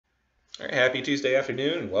All right, happy Tuesday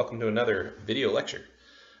afternoon and welcome to another video lecture.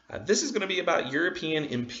 This is going to be about European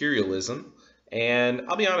imperialism, and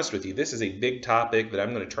I'll be honest with you, this is a big topic that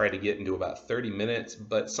I'm going to try to get into about 30 minutes,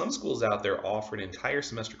 but some schools out there offer an entire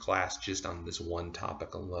semester class just on this one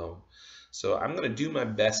topic alone. So I'm going to do my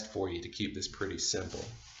best for you to keep this pretty simple.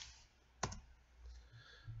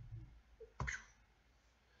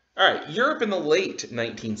 All right, Europe in the late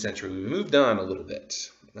 19th century. We moved on a little bit.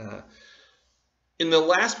 In the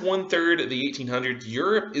last one-third of the 1800s,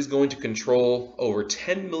 Europe is going to control over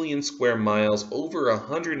 10 million square miles, over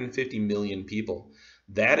 150 million people.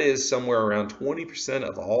 That is somewhere around 20%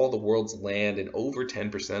 of all the world's land and over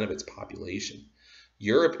 10% of its population.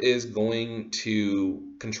 Europe is going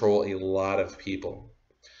to control a lot of people.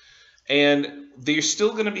 And there's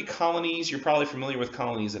still going to be colonies. You're probably familiar with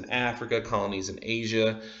colonies in Africa, colonies in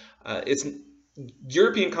Asia.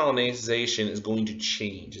 European colonization is going to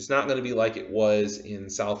change. It's not going to be like it was in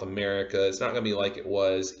South America. It's not going to be like it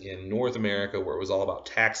was in North America, where it was all about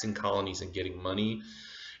taxing colonies and getting money.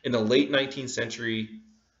 In the late 19th century,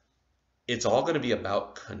 it's all going to be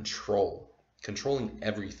about control. Controlling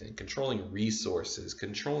everything, controlling resources,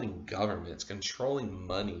 controlling governments, controlling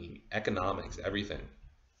money, economics, everything.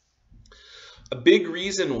 A big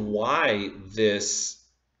reason why this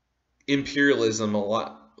imperialism, a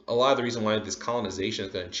lot of the reason why this colonization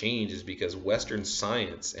is going to change is because Western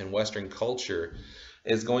science and Western culture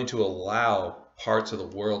is going to allow parts of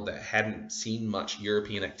the world that hadn't seen much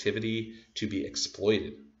European activity to be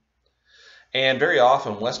exploited. And very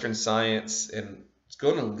often Western science is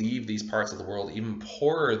going to leave these parts of the world even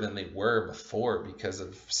poorer than they were before because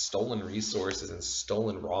of stolen resources and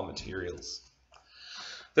stolen raw materials.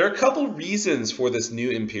 There are a couple reasons for this new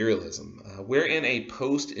imperialism. We're in a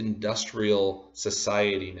post-industrial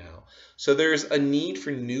society now. So there's a need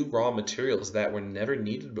for new raw materials that were never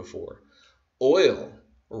needed before. Oil,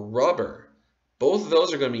 rubber, both of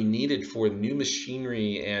those are going to be needed for new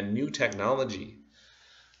machinery and new technology.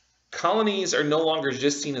 Colonies are no longer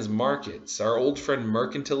just seen as markets. Our old friend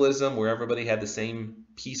mercantilism, where everybody had the same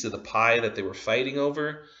piece of the pie that they were fighting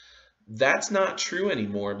over, that's not true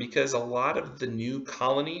anymore because a lot of the new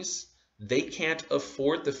colonies, they can't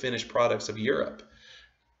afford the finished products of Europe.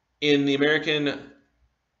 In the American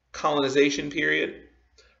colonization period,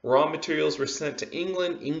 raw materials were sent to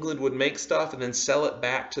England. England would make stuff and then sell it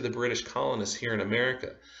back to the British colonists here in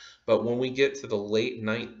America. But when we get to the late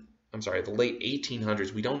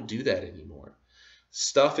 1800s, we don't do that anymore.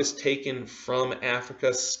 Stuff is taken from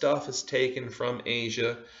Africa, stuff is taken from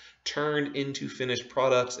Asia, turned into finished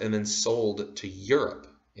products and then sold to Europe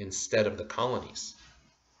instead of the colonies.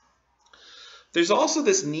 There's also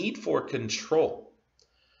this need for control.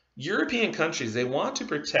 European countries, they want to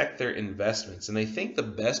protect their investments, and they think the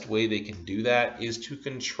best way they can do that is to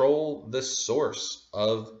control the source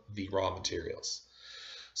of the raw materials.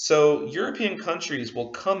 So European countries will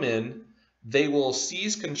come in, they will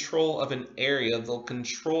seize control of an area, they'll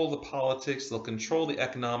control the politics, they'll control the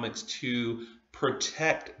economics to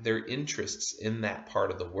protect their interests in that part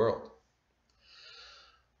of the world.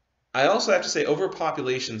 I also have to say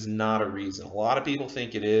overpopulation is not a reason. A lot of people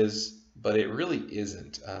think it is, but it really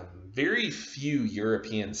isn't. Very few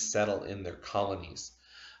Europeans settle in their colonies.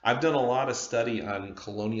 I've done a lot of study on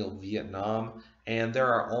colonial Vietnam, and there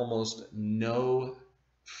are almost no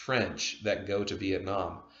French that go to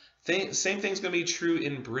Vietnam. Same thing's going to be true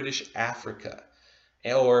in British Africa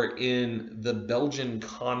or in the Belgian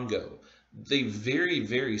Congo. The very,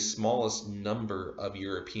 very smallest number of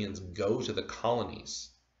Europeans go to the colonies.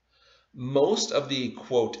 Most of the,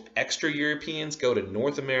 quote, extra Europeans go to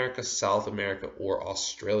North America, South America, or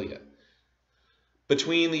Australia.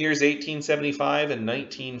 Between the years 1875 and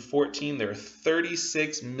 1914, there are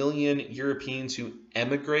 36 million Europeans who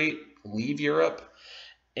emigrate, leave Europe,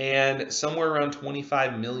 and somewhere around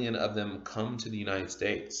 25 million of them come to the United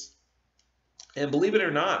States. And believe it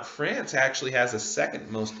or not, France actually has the second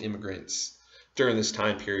most immigrants during this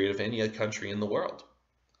time period of any country in the world.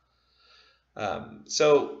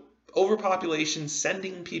 So overpopulation,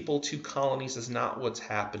 sending people to colonies is not what's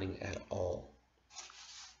happening at all.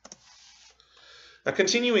 Now,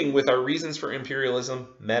 continuing with our reasons for imperialism,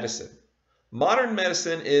 medicine. Modern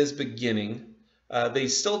medicine is beginning. They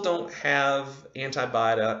still don't have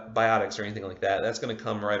antibiotics or anything like that. That's going to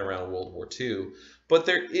come right around World War II. But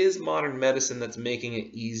there is modern medicine that's making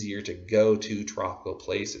it easier to go to tropical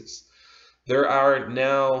places. There are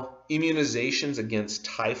now immunizations against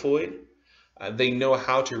typhoid. They know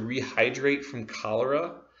how to rehydrate from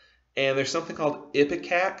cholera. And there's something called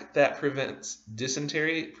Ipecac that prevents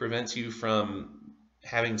dysentery, prevents you from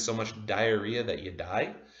having so much diarrhea that you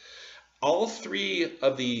die. All three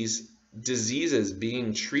of these diseases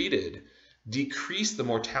being treated decreased the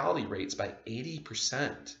mortality rates by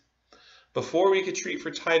 80%. Before we could treat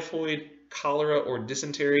for typhoid, cholera, or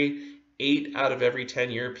dysentery, 8 out of every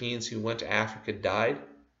 10 Europeans who went to Africa died.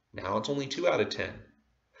 Now it's only 2 out of 10.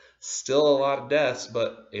 Still a lot of deaths,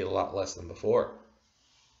 but a lot less than before.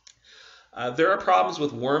 There are problems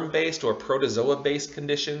with worm-based or protozoa-based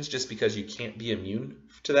conditions just because you can't be immune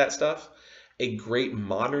to that stuff. A great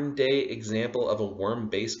modern-day example of a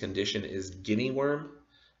worm-based condition is guinea worm.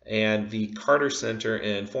 And the Carter Center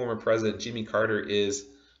and former President Jimmy Carter is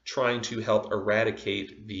trying to help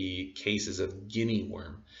eradicate the cases of guinea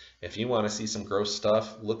worm. If you want to see some gross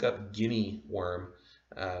stuff, look up guinea worm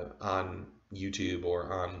on YouTube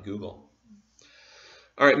or on Google.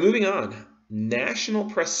 All right, moving on. National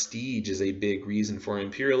prestige is a big reason for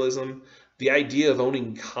imperialism. The idea of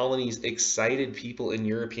owning colonies excited people in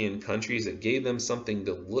European countries. It gave them something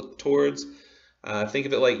to look towards. Think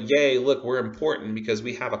of it like, yay, look, we're important because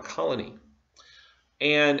we have a colony.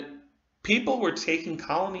 And people were taking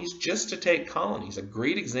colonies just to take colonies. A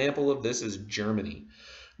great example of this is Germany.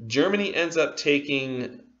 Germany ends up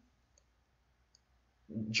taking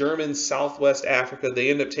German Southwest Africa. They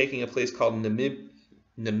end up taking a place called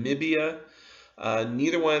Namibia.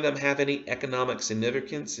 Neither one of them have any economic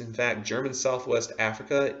significance. In fact, German Southwest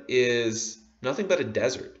Africa is nothing but a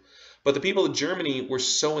desert. But the people of Germany were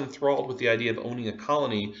so enthralled with the idea of owning a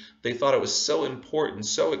colony, they thought it was so important,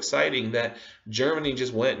 so exciting, that Germany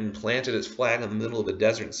just went and planted its flag in the middle of the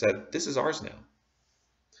desert and said, this is ours now.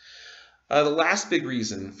 The last big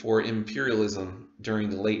reason for imperialism during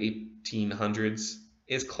the late 1800s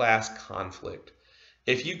is class conflict.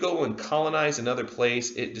 If you go and colonize another place,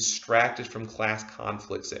 it distracted from class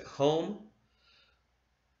conflicts at home,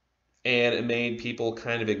 and it made people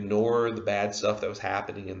kind of ignore the bad stuff that was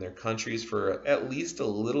happening in their countries for at least a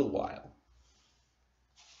little while.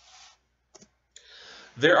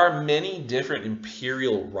 There are many different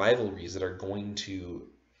imperial rivalries that are going to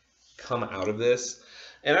come out of this,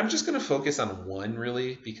 and I'm just going to focus on one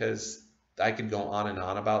really because I could go on and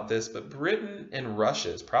on about this, but Britain and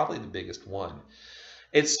Russia is probably the biggest one.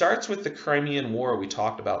 It starts with the Crimean War we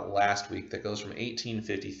talked about last week that goes from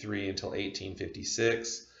 1853 until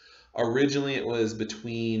 1856. Originally, it was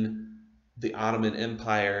between the Ottoman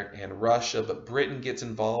Empire and Russia, but Britain gets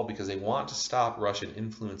involved because they want to stop Russian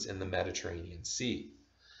influence in the Mediterranean Sea.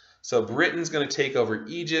 So Britain's going to take over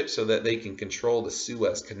Egypt so that they can control the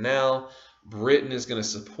Suez Canal. Britain is going to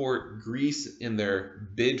support Greece in their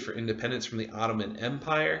bid for independence from the Ottoman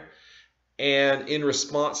Empire. And in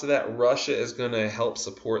response to that, Russia is going to help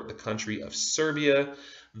support the country of Serbia.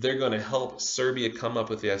 They're going to help Serbia come up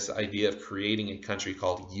with this idea of creating a country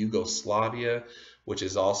called Yugoslavia, which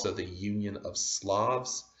is also the Union of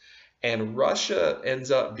Slavs. And Russia ends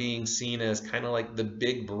up being seen as kind of like the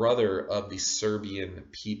big brother of the Serbian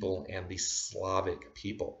people and the Slavic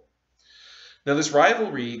people. Now, this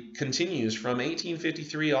rivalry continues from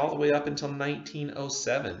 1853 all the way up until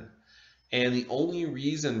 1907. And the only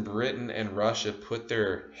reason Britain and Russia put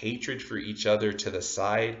their hatred for each other to the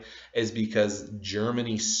side is because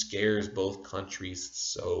Germany scares both countries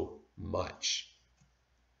so much.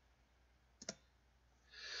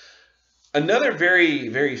 Another very,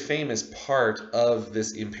 very famous part of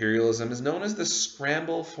this imperialism is known as the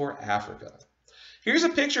scramble for Africa. Here's a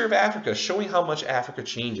picture of Africa showing how much Africa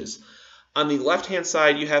changes. On the left-hand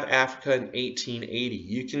side, you have Africa in 1880.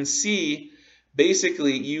 You can see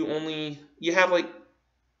basically you have like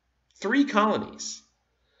 3 colonies.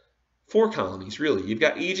 4 colonies, really. You've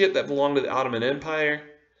got Egypt that belonged to the Ottoman Empire.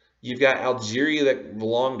 You've got Algeria that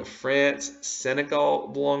belonged to France. Senegal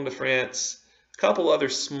belonged to France. A couple other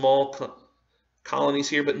small colonies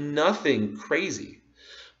here, but nothing crazy.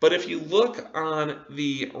 But if you look on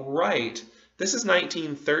the right, this is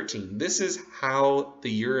 1913. This is how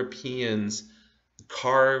the Europeans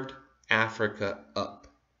carved Africa up.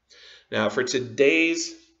 Now, for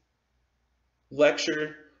today's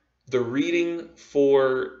lecture, the reading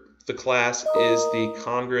for the class is the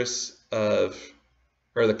Conference of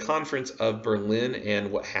Berlin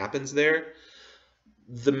and what happens there.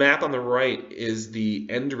 The map on the right is the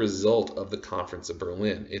end result of the Conference of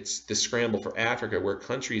Berlin. It's the scramble for Africa, where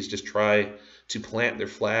countries just try to plant their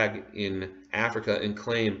flag in Africa and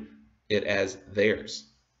claim it as theirs.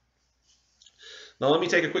 Now let me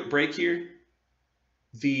take a quick break here.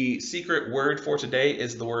 The secret word for today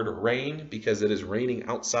is the word rain, because it is raining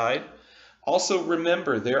outside. Also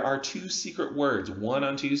remember, there are 2 secret words, one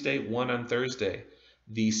on Tuesday, one on Thursday.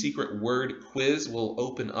 The secret word quiz will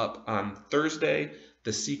open up on Thursday.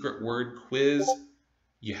 The secret word quiz,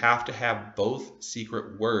 you have to have both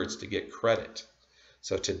secret words to get credit.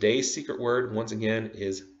 So today's secret word, once again,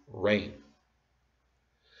 is reign.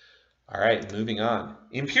 All right, moving on.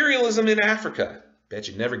 Imperialism in Africa. Bet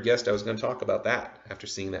you never guessed I was going to talk about that after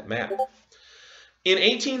seeing that map. In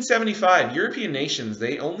 1875, European nations,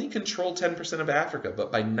 they only controlled 10% of Africa,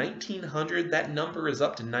 but by 1900, that number is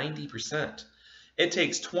up to 90%. It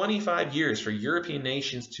takes 25 years for European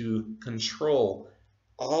nations to control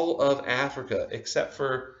all of Africa, except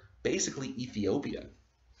for basically Ethiopia.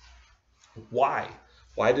 Why?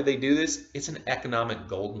 Why did they do this? It's an economic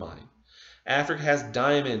gold mine. Africa has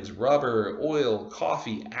diamonds, rubber, oil,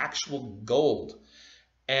 coffee, actual gold.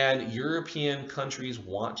 And European countries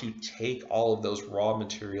want to take all of those raw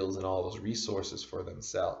materials and all those resources for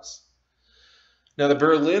themselves. Now, the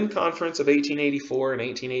Berlin Conference of 1884 and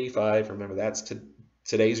 1885, remember that's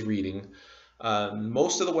today's reading,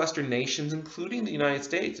 most of the Western nations, including the United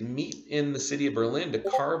States, meet in the city of Berlin to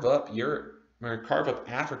carve up Europe, or carve up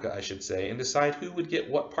Africa, I should say, and decide who would get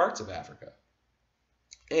what parts of Africa.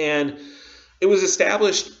 And it was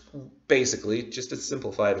established, basically, just to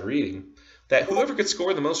simplify the reading, that whoever could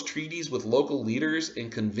score the most treaties with local leaders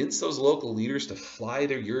and convince those local leaders to fly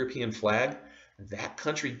their European flag, that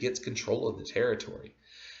country gets control of the territory.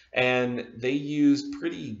 And they use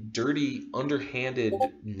pretty dirty, underhanded,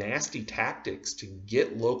 nasty tactics to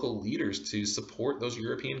get local leaders to support those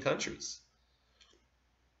European countries.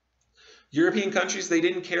 European countries, they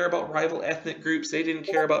didn't care about rival ethnic groups. They didn't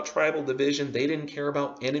care about tribal division. They didn't care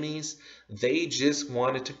about enemies. They just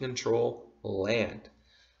wanted to control land.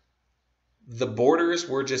 The borders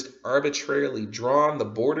were just arbitrarily drawn. The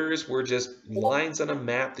borders were just lines on a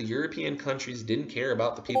map. The European countries didn't care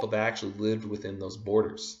about the people that actually lived within those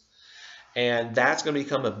borders. And that's going to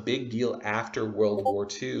become a big deal after World War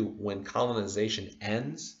II when colonization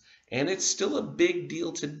ends. And it's still a big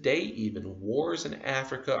deal today even. Wars in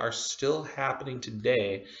Africa are still happening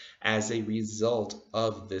today as a result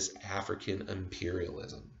of this African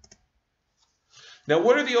imperialism. Now,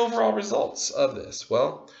 what are the overall results of this?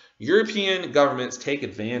 Well, European governments take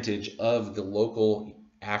advantage of the local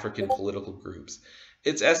African political groups.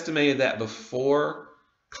 It's estimated that before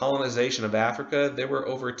colonization of Africa, there were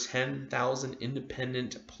over 10,000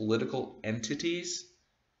 independent political entities,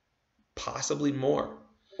 possibly more.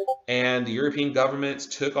 And the European governments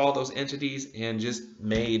took all those entities and just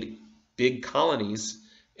made big colonies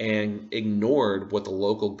and ignored what the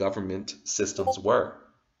local government systems were.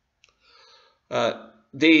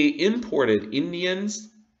 They imported Indians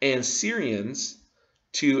and Syrians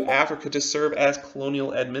to Africa to serve as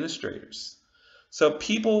colonial administrators. So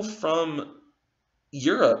people from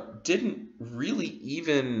Europe didn't really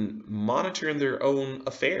even monitor their own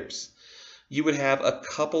affairs. You would have a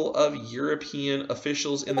couple of European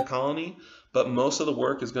officials in the colony, but most of the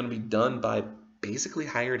work is going to be done by basically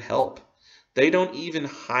hired help. They don't even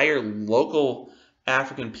hire local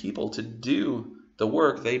African people to do the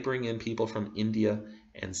work. They bring in people from India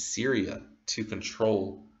and Syria to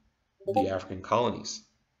control the African colonies.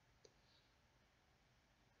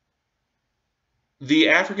 The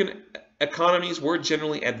African economies were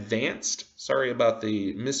generally advanced. Sorry about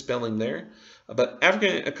the misspelling there. But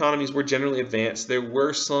African economies were generally advanced. There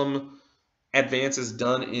were some advances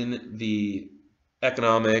done in the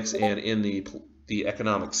economics and in the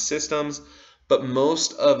economic systems, but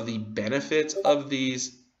most of the benefits of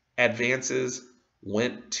these advances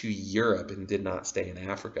went to Europe and did not stay in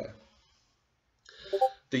Africa.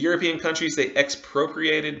 The European countries, they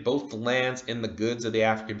expropriated both the lands and the goods of the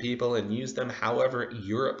African people and used them however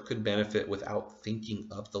Europe could benefit without thinking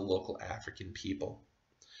of the local African people.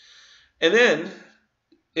 And then,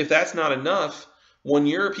 if that's not enough, when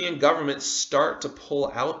European governments start to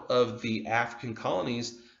pull out of the African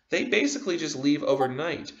colonies, they basically just leave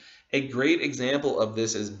overnight. A great example of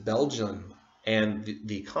this is Belgium and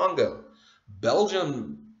the Congo.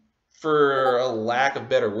 Belgium, for a lack of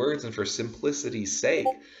better words and for simplicity's sake,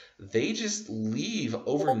 they just leave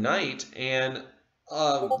overnight, and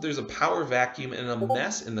there's a power vacuum and a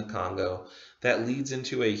mess in the Congo that leads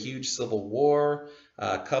into a huge civil war,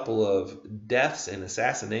 a couple of deaths and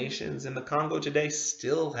assassinations, and the Congo today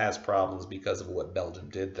still has problems because of what Belgium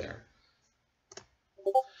did there.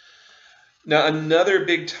 Now, another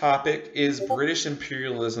big topic is British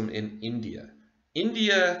imperialism in India.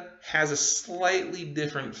 India has a slightly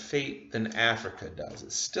different fate than Africa does.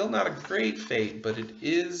 It's still not a great fate, but it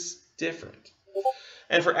is different.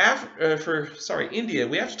 And for India,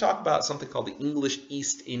 we have to talk about something called the English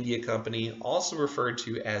East India Company, also referred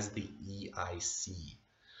to as the EIC.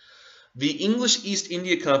 The English East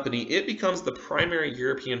India Company, it becomes the primary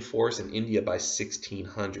European force in India by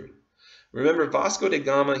 1600. Remember, Vasco da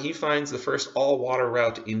Gama, he finds the first all-water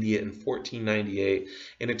route to India in 1498,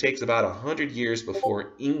 and it takes about 100 years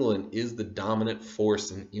before England is the dominant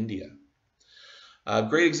force in India. A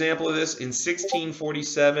great example of this, in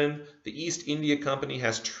 1647, the East India Company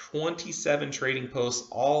has 27 trading posts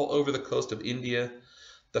all over the coast of India.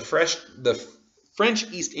 The French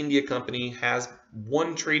East India Company has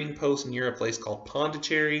one trading post near a place called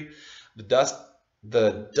Pondicherry.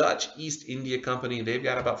 The Dutch East India Company, they've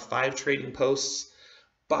got about 5 trading posts.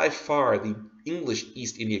 By far, the English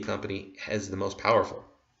East India Company is the most powerful.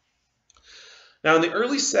 Now, in the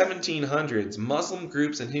early 1700s, Muslim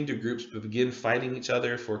groups and Hindu groups would begin fighting each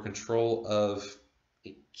other for control of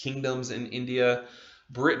kingdoms in India.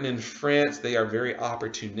 Britain and France, they are very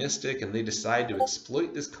opportunistic, and they decide to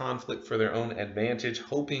exploit this conflict for their own advantage,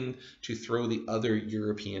 hoping to throw the other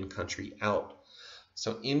European country out.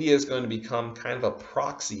 So India is going to become kind of a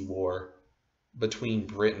proxy war between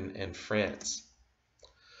Britain and France.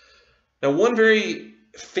 Now, one very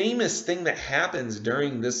famous thing that happens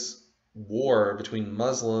during this war between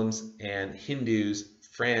Muslims and Hindus,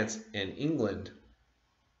 France and England,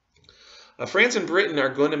 France and Britain are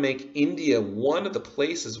going to make India one of the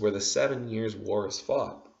places where the 7 Years' War is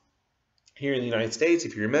fought. Here in the United States,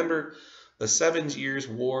 if you remember, the 7 Years'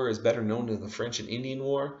 War is better known as the French and Indian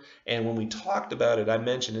War, and when we talked about it, I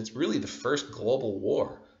mentioned it's really the first global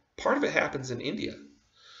war. Part of it happens in India.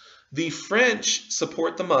 The French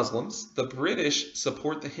support the Muslims, the British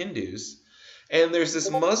support the Hindus, and there's this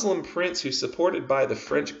Muslim prince who's supported by the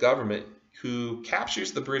French government who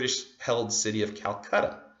captures the British-held city of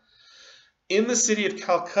Calcutta. In the city of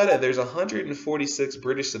Calcutta, there's 146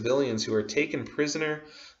 British civilians who are taken prisoner.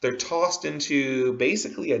 They're tossed into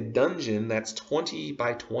basically a dungeon that's 20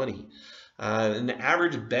 by 20. An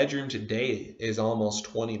average bedroom today is almost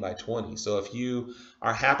 20 by 20. So if you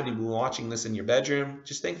are happen to be watching this in your bedroom,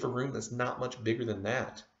 just think of a room that's not much bigger than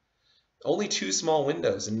that. Only 2 small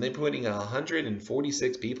windows, and they're putting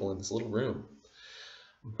 146 people in this little room.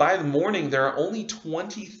 By the morning, there are only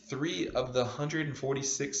 23 of the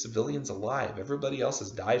 146 civilians alive. Everybody else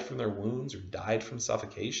has died from their wounds or died from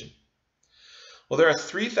suffocation. Well, there are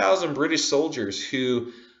 3,000 British soldiers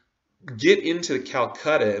who get into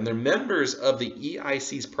Calcutta, and they're members of the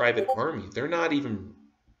EIC's private army. They're not even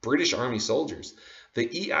British Army soldiers. The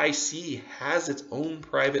EIC has its own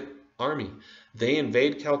private army. They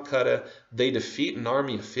invade Calcutta. They defeat an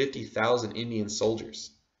army of 50,000 Indian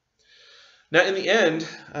soldiers. Now, in the end,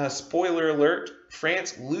 spoiler alert,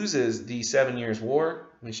 France loses the 7 Years' War.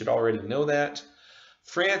 We should already know that.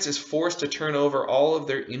 France is forced to turn over all of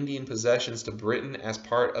their Indian possessions to Britain as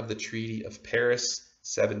part of the Treaty of Paris,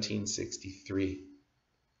 1763.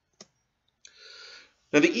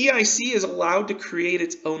 Now, the EIC is allowed to create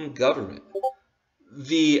its own government.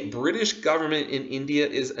 The British government in India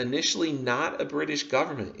is initially not a British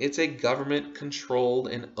government. It's a government controlled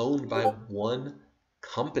and owned by one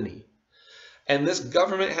company. And this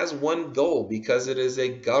government has one goal, because it is a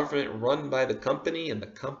government run by the company, and the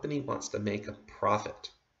company wants to make a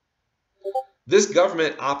profit. This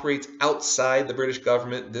government operates outside the British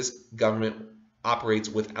government. This government operates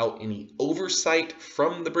without any oversight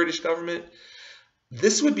from the British government.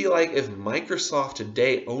 This would be like if Microsoft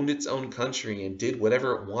today owned its own country and did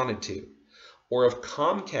whatever it wanted to, or if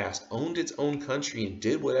Comcast owned its own country and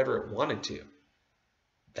did whatever it wanted to.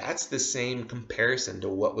 That's the same comparison to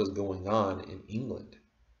what was going on in England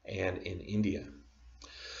and in India.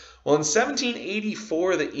 Well, in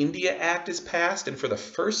 1784, the India Act is passed, and for the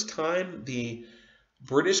first time, the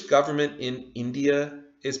British government in India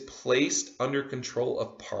is placed under control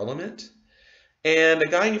of Parliament. And a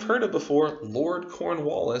guy you've heard of before, Lord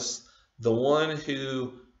Cornwallis, the one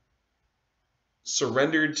who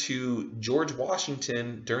surrendered to George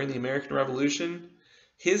Washington during the American Revolution,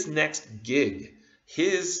 his next gig,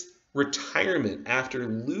 his retirement after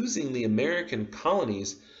losing the American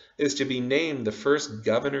colonies, is to be named the first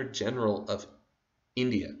Governor General of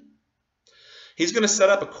India. He's going to set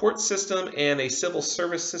up a court system and a civil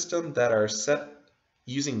service system that are set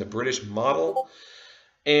using the British model.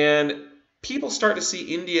 And people start to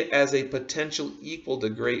see India as a potential equal to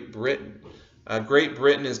Great Britain. Great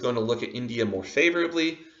Britain is going to look at India more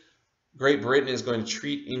favorably. Great Britain is going to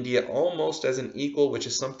treat India almost as an equal, which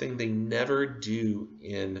is something they never do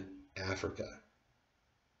in Africa.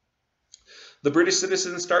 The British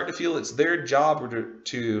citizens start to feel it's their job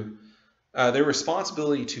their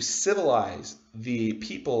responsibility to civilize the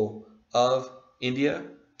people of India.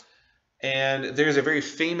 And there's a very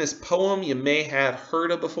famous poem you may have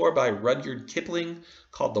heard of before by Rudyard Kipling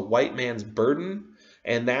called The White Man's Burden.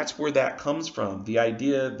 And that's where that comes from, the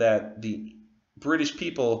idea that the British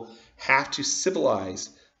people have to civilize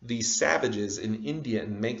these savages in India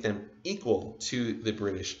and make them equal to the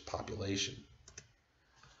British population.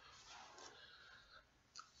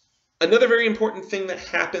 Another very important thing that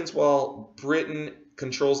happens while Britain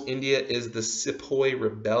controls India is the Sepoy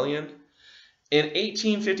Rebellion. In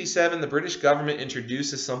 1857, the British government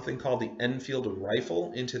introduces something called the Enfield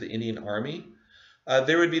rifle into the Indian Army.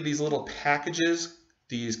 There would be these little packages,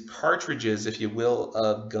 these cartridges, if you will,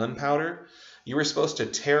 of gunpowder. You were supposed to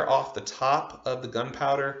tear off the top of the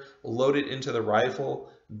gunpowder, load it into the rifle,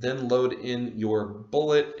 then load in your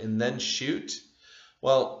bullet, and then shoot.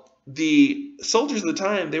 Well, the soldiers of the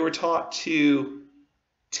time, they were taught to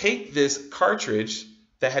take this cartridge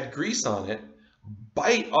that had grease on it,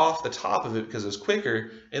 bite off the top of it because it was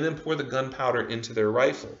quicker, and then pour the gunpowder into their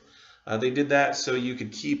rifle. They did that so you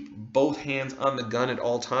could keep both hands on the gun at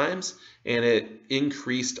all times, and it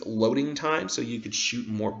increased loading time so you could shoot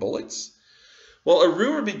more bullets. Well, a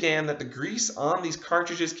rumor began that the grease on these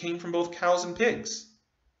cartridges came from both cows and pigs.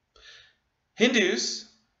 Hindus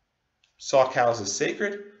saw cows as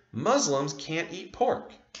sacred. Muslims can't eat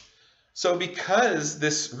pork. So because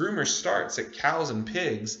this rumor starts that cows and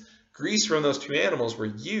pigs, grease from those two animals were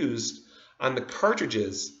used on the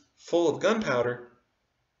cartridges full of gunpowder,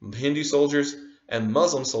 Hindu soldiers and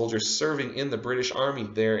Muslim soldiers serving in the British Army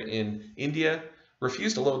there in India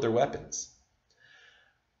refused to load their weapons.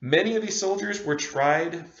 Many of these soldiers were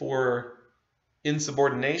tried for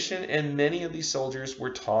insubordination, and many of these soldiers were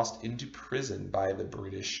tossed into prison by the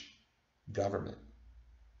British government.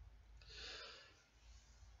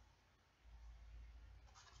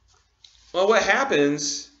 Well, what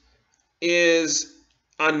happens is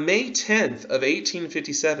on May 10th of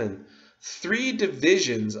 1857, 3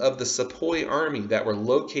 divisions of the Sepoy Army that were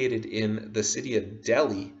located in the city of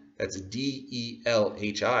Delhi, that's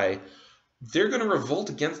D-E-L-H-I, they're going to revolt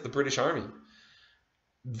against the British Army.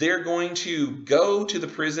 They're going to go to the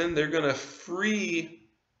prison, they're going to free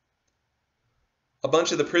a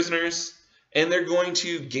bunch of the prisoners, and they're going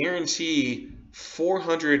to guarantee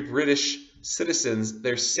 400 British citizens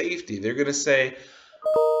their safety. They're going to say,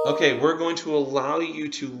 okay, we're going to allow you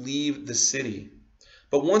to leave the city.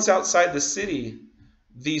 But once outside the city,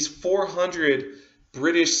 these 400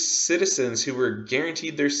 British citizens who were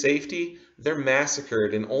guaranteed their safety, they're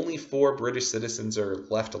massacred, and only 4 British citizens are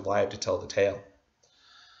left alive to tell the tale.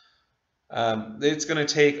 It's going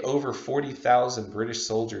to take over 40,000 British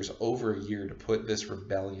soldiers over a year to put this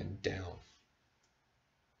rebellion down.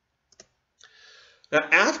 Now,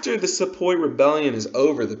 after the Sepoy Rebellion is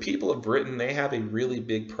over, the people of Britain, they have a really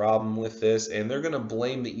big problem with this, and they're going to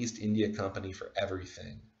blame the East India Company for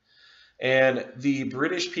everything. And the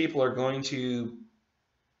British people are going to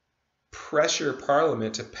pressure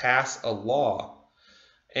Parliament to pass a law.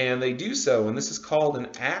 And they do so, and this is called an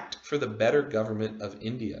Act for the Better Government of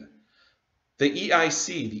India. The EIC,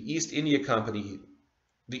 the East India Company,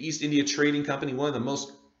 the East India Trading Company, one of the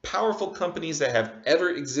most powerful companies that have ever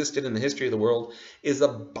existed in the history of the world, is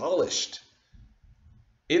abolished.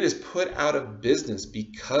 It is put out of business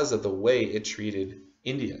because of the way it treated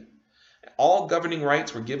India. All governing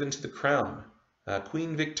rights were given to the crown.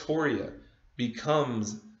 Queen Victoria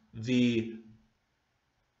becomes the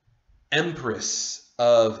Empress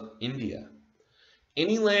of India.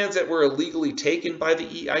 Any lands that were illegally taken by the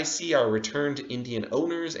EIC are returned to Indian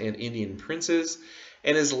owners and Indian princes.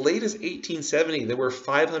 And as late as 1870, there were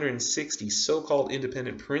 560 so-called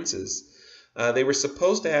independent princes. They were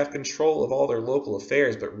supposed to have control of all their local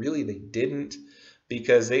affairs, but really they didn't,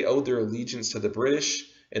 because they owed their allegiance to the British,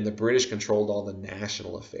 and the British controlled all the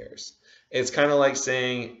national affairs. It's kind of like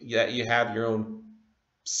saying, yeah, you have your own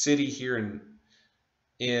city here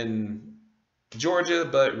in Georgia,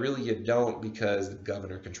 but really you don't, because the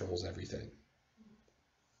governor controls everything.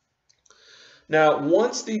 Now,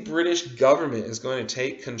 once the British government is going to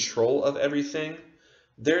take control of everything,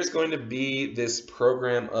 there's going to be this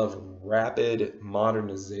program of rapid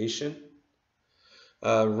modernization.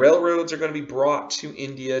 Railroads are going to be brought to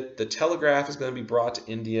India, the telegraph is going to be brought to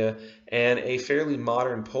India, and a fairly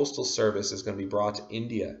modern postal service is going to be brought to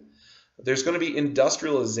India. There's going to be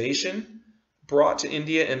industrialization brought to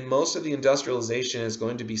India, and most of the industrialization is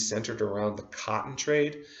going to be centered around the cotton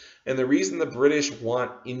trade. And the reason the British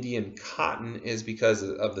want Indian cotton is because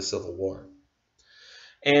of the Civil War.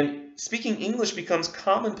 And speaking English becomes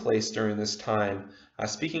commonplace during this time.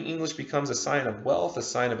 Speaking English becomes a sign of wealth, a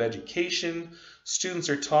sign of education. Students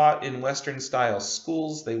are taught in Western-style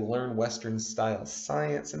schools. They learn Western-style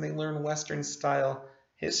science, and they learn Western-style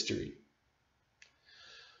history.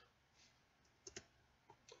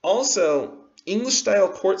 Also, English-style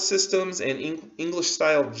court systems and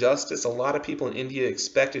English-style justice, a lot of people in India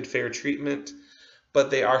expected fair treatment.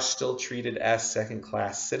 but they are still treated as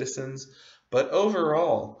second-class citizens. But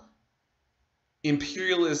overall,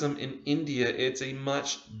 imperialism in India, it's a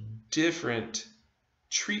much different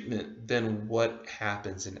treatment than what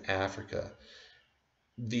happens in Africa.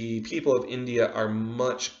 The people of India are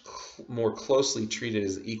much more closely treated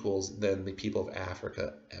as equals than the people of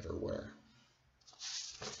Africa ever were.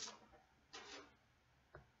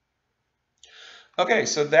 Okay,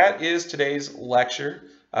 so that is today's lecture.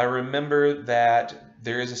 Remember that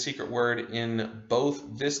there is a secret word in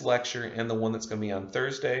both this lecture and the one that's going to be on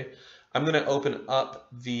Thursday. I'm going to open up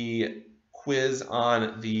the quiz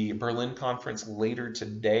on the Berlin conference later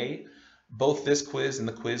today. Both this quiz and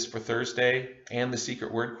the quiz for Thursday and the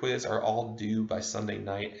secret word quiz are all due by Sunday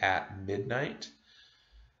night at midnight.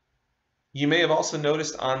 You may have also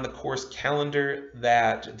noticed on the course calendar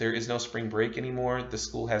that there is no spring break anymore. The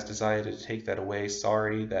school has decided to take that away.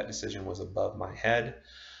 Sorry, that decision was above my head.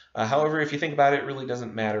 However, if you think about it, it really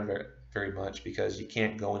doesn't matter very much because you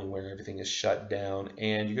can't go anywhere. Everything is shut down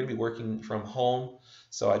and you're going to be working from home.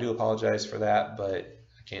 So I do apologize for that, but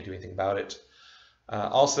I can't do anything about it.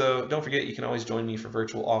 Also, don't forget you can always join me for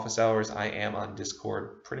virtual office hours. I am on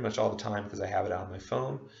Discord pretty much all the time because I have it on my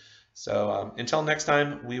phone. So until next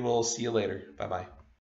time, we will see you later. Bye-bye.